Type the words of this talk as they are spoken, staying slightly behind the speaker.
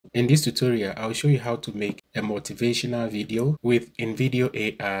In this tutorial, I'll show you how to make a motivational video with InVideo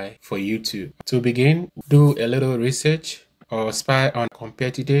AI for YouTube. To begin, do a little research or spy on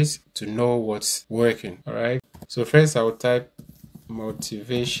competitors to know what's working. All right. So first I'll type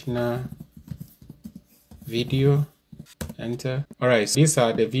motivational video, enter. All right, so these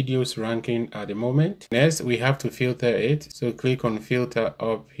are the videos ranking at the moment. Next, we have to filter it. So click on filter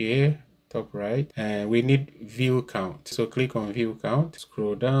up here, top right, and we need view count. So click on view count,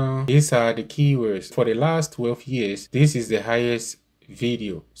 scroll down. These are the keywords. For the last 12 years, this is the highest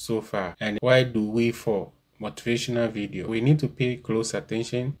video so far. And why do we fall? Motivational video. We need to pay close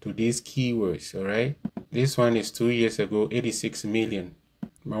attention to these keywords. All right, this one is 2 years ago, 86 million.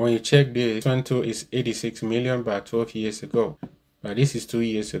 But when you check this one too, is 86 million but 12 years ago. But this is 2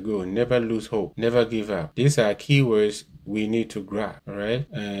 years ago. Never lose hope, never give up. These are keywords we need to grab. All right,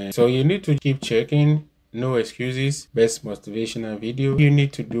 and so you need to keep checking. No excuses, best motivational video you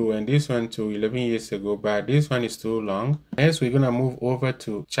need to do. And this one to 11 years ago, but this one is too long. Next, we're gonna move over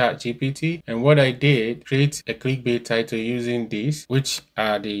to ChatGPT, and what I did, create a clickbait title using this, which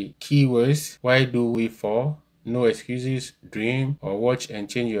are the keywords. Why do we fall? No excuses, dream, or watch and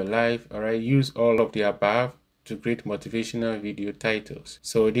change your life. All right, use all of the above to create motivational video titles.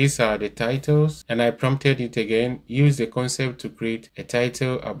 So these are the titles, and I prompted it again. Use the concept to create a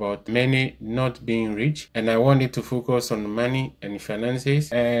title about money not being rich, and I want it to focus on money and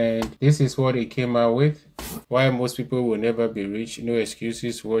finances, and this is what it came out with. Why most people will never be rich. No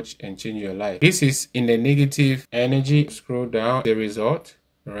excuses, watch and change your life. This is in the negative energy. Scroll down, the result,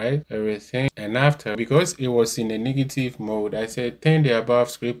 right, everything. And after, because it was in a negative mode, I said turn the above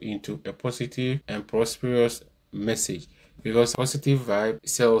script into a positive and prosperous message, because positive vibe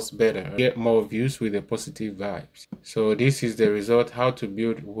sells better. Get more views with the positive vibes. So this is the result, how to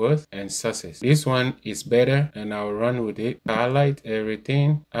build worth and success. This one is better, and I'll run with it. Highlight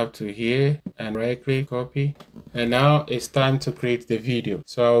everything up to here and right click, copy. And now it's time to create the video.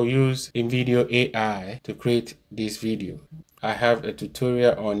 So I'll use InVideo AI to create this video. I have a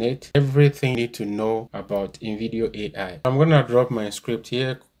tutorial on it. Everything you need to know about InVideo AI. I'm gonna drop my script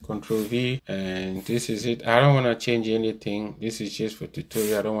here, Control V, and this is it. I don't want to change anything. This is just for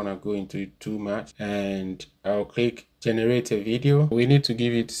tutorial. I don't want to go into it too much. And I'll click generate a video. We need to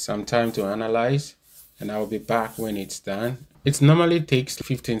give it some time to analyze, and I'll be back when it's done. It normally takes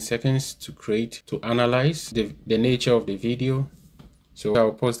 15 seconds to create, to analyze the nature of the video. So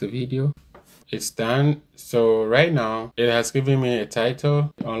I'll pause the video. It's done. So right now it has given me a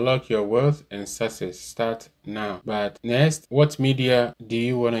title, Unlock Your Wealth and Success, start now. But next, what media do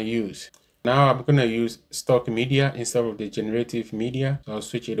you want to use? Now I'm going to use stock media instead of the generative media. So I'll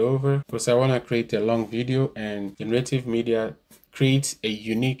switch it over because I want to create a long video, and generative media creates a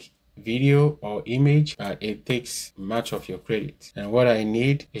unique video or image, but it takes much of your credit. And what I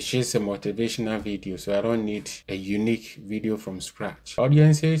need is just a motivational video. So I don't need a unique video from scratch.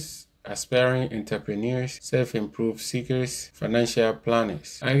 Audiences: aspiring entrepreneurs, self-improved seekers, financial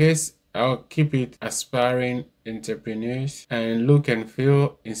planners. I guess I'll keep it aspiring entrepreneurs, and look and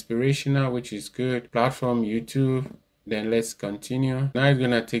feel inspirational, which is good. Platform YouTube. Then let's continue. Now it's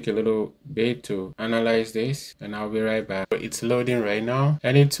gonna take a little bit to analyze this, and I'll be right back. It's loading right now,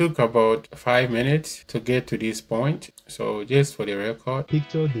 and it took about 5 minutes to get to this point. So just for the record,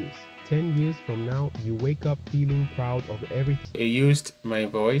 picture this. 10 years from now, you wake up feeling proud of everything. I used my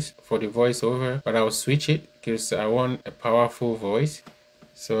voice for the voiceover, but I'll switch it because I want a powerful voice.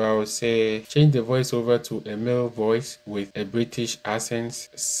 So I will say change the voiceover to a male voice with a British accent,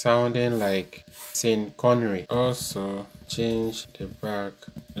 sounding like Sean Connery. Also change the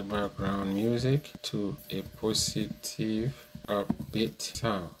background music to a positive, upbeat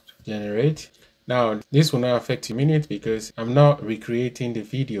sound. Generate. Now, this will not affect your minute because I'm not recreating the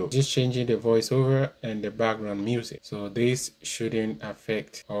video, just changing the voiceover and the background music. So this shouldn't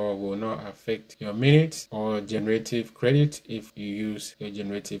affect or will not affect your minutes or generative credit if you use your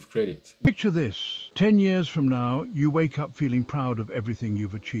generative credit. Picture this. 10 years from now, you wake up feeling proud of everything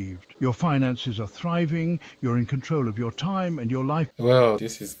you've achieved. Your finances are thriving, you're in control of your time and your life. Well,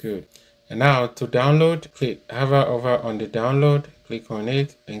 this is good. And now to download, hover over on the download, click on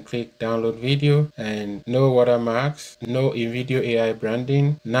it and click download video, and no watermarks, no InVideo AI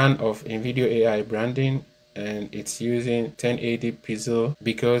branding, none of InVideo AI branding, and it's using 1080 pixel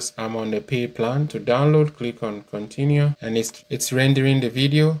because I'm on the pay plan. To download, click on continue, and it's rendering the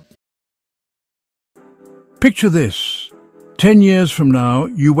video. Picture this. 10 years from now,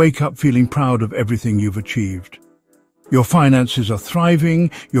 you wake up feeling proud of everything you've achieved. Your finances are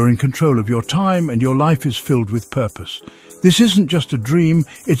thriving, you're in control of your time, and your life is filled with purpose. This isn't just a dream,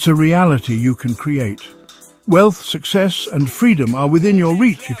 it's a reality you can create. Wealth, success, and freedom are within your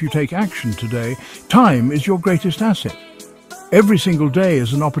reach if you take action today. Time is your greatest asset. Every single day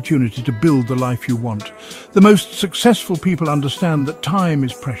is an opportunity to build the life you want. The most successful people understand that time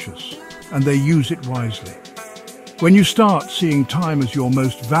is precious, and they use it wisely. When you start seeing time as your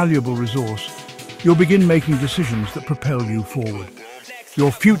most valuable resource, you'll begin making decisions that propel you forward.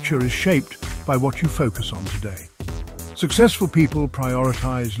 Your future is shaped by what you focus on today. Successful people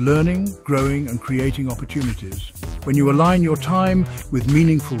prioritize learning, growing, and creating opportunities. When you align your time with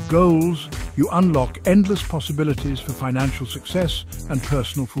meaningful goals, you unlock endless possibilities for financial success and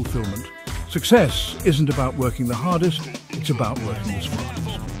personal fulfillment. Success isn't about working the hardest, it's about working the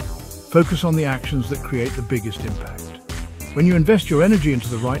smartest. Focus on the actions that create the biggest impact. When you invest your energy into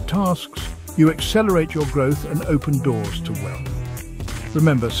the right tasks, you accelerate your growth and open doors to wealth.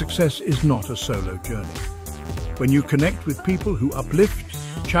 Remember, success is not a solo journey. When you connect with people who uplift,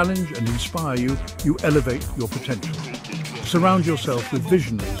 challenge, and inspire you, you elevate your potential. Surround yourself with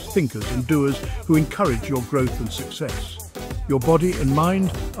visionaries, thinkers, and doers who encourage your growth and success. Your body and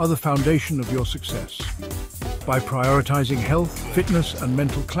mind are the foundation of your success. By prioritizing health, fitness, and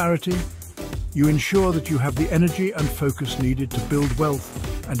mental clarity, you ensure that you have the energy and focus needed to build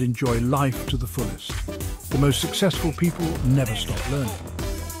wealth and enjoy life to the fullest. The most successful people never stop learning.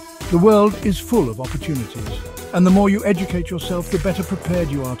 The world is full of opportunities, and the more you educate yourself, the better prepared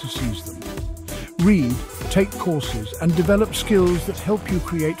you are to seize them. Read, take courses, and develop skills that help you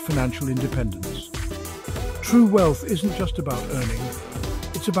create financial independence. True wealth isn't just about earning,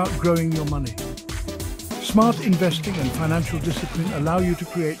 it's about growing your money. Smart investing and financial discipline allow you to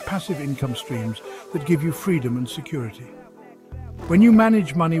create passive income streams that give you freedom and security. When you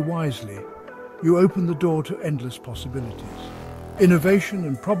manage money wisely, you open the door to endless possibilities. Innovation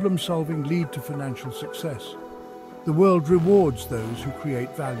and problem-solving lead to financial success. The world rewards those who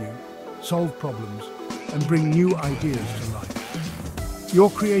create value, solve problems, and bring new ideas to life. Your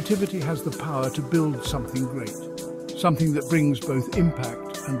creativity has the power to build something great, something that brings both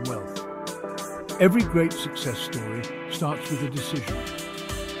impact and wealth. Every great success story starts with a decision.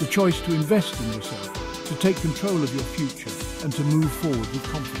 The choice to invest in yourself, to take control of your future, and to move forward with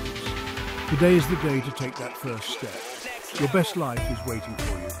confidence. Today is the day to take that first step. Your best life is waiting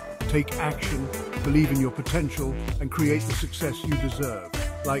for you. Take action, believe in your potential, and create the success you deserve.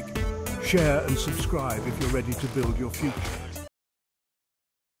 Like, share, and subscribe if you're ready to build your future.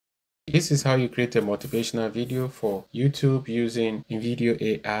 This is how you create a motivational video for YouTube using InVideo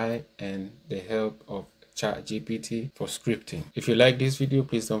AI and the help of ChatGPT for scripting. If you like this video,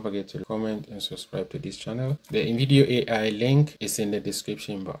 please don't forget to comment and subscribe to this channel. The InVideo AI link is in the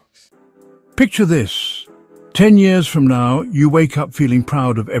description box. Picture this. 10 years from now, you wake up feeling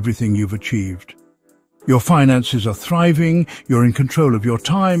proud of everything you've achieved. Your finances are thriving, you're in control of your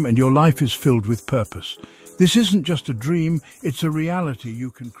time, and your life is filled with purpose. This isn't just a dream, it's a reality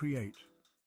you can create.